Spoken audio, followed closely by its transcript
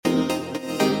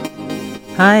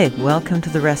Hi, welcome to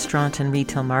the Restaurant and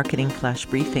Retail Marketing Flash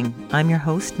Briefing. I'm your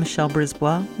host, Michelle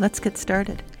Brisbois. Let's get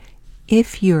started.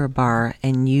 If you're a bar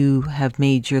and you have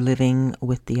made your living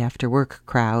with the after-work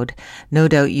crowd, no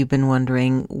doubt you've been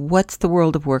wondering, what's the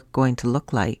world of work going to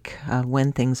look like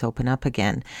when things open up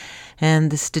again?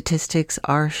 And the statistics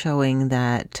are showing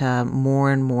that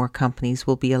more and more companies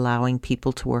will be allowing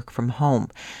people to work from home.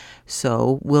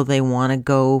 So will they want to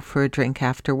go for a drink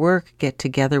after work, get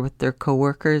together with their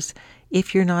coworkers?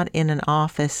 If you're not in an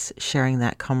office sharing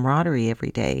that camaraderie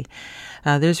every day.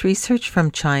 There's research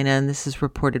from China, and this is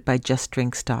reported by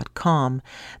JustDrinks.com,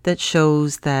 that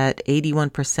shows that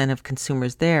 81% of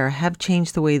consumers there have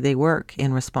changed the way they work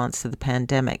in response to the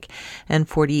pandemic, and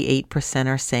 48%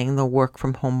 are saying they'll work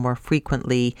from home more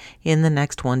frequently in the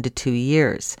next 1 to 2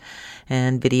 years.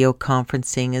 And video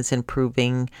conferencing is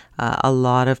improving. A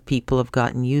lot of people have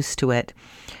gotten used to it.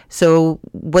 So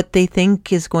what they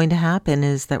think is going to happen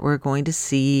is that we're going to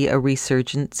see a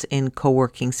resurgence in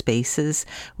co-working spaces.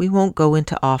 We won't go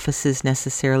into offices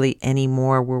necessarily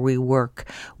anymore where we work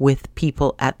with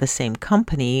people at the same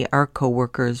company. Our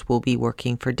co-workers will be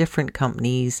working for different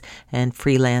companies and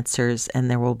freelancers,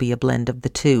 and there will be a blend of the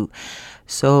two.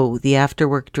 So the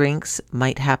after-work drinks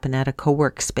might happen at a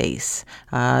co-work space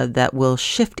that will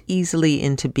shift easily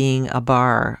into being a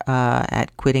bar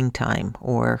at quitting time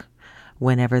or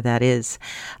whenever that is.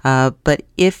 But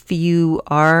if you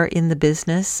are in the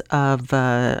business of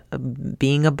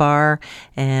being a bar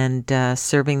and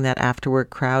serving that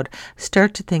after-work crowd,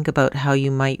 start to think about how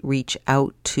you might reach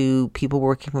out to people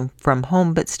working from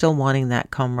home but still wanting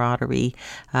that camaraderie,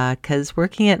 because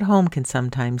working at home can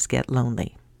sometimes get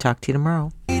lonely. Talk to you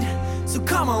tomorrow. So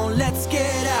come on, let's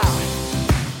get out.